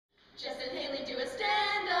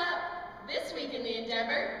This week in the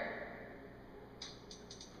Endeavour.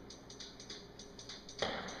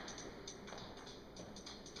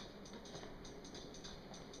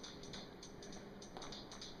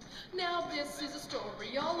 Now this is a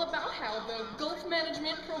story all about how the Gulf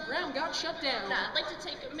Management program got shut down. Now I'd like to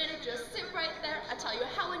take a minute, just sit right there. I'll tell you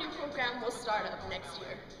how a new program will start up next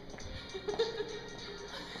year.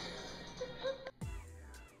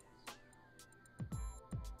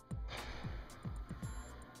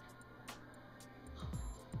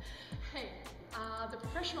 Hey, the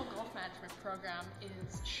professional golf management program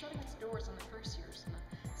is shutting its doors on the first years, and the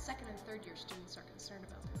second and third year students are concerned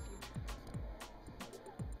about their future.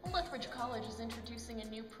 Lethbridge College is introducing a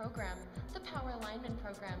new program, the Power Alignment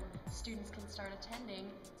Program. Students can start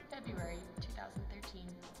attending February 2013.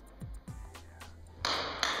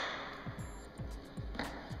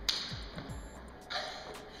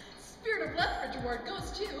 Spirit of Lethbridge Award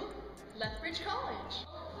goes to Lethbridge College.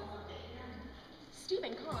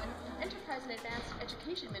 Stephen Kahn, Enterprise and Advanced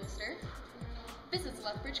Education Minister, visits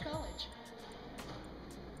Lethbridge College.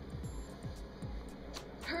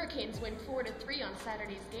 Hurricanes win 4-3 on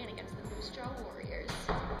Saturday's game against the Moose Jaw Warriors.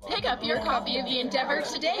 Pick up your copy of the Endeavour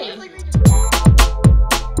today.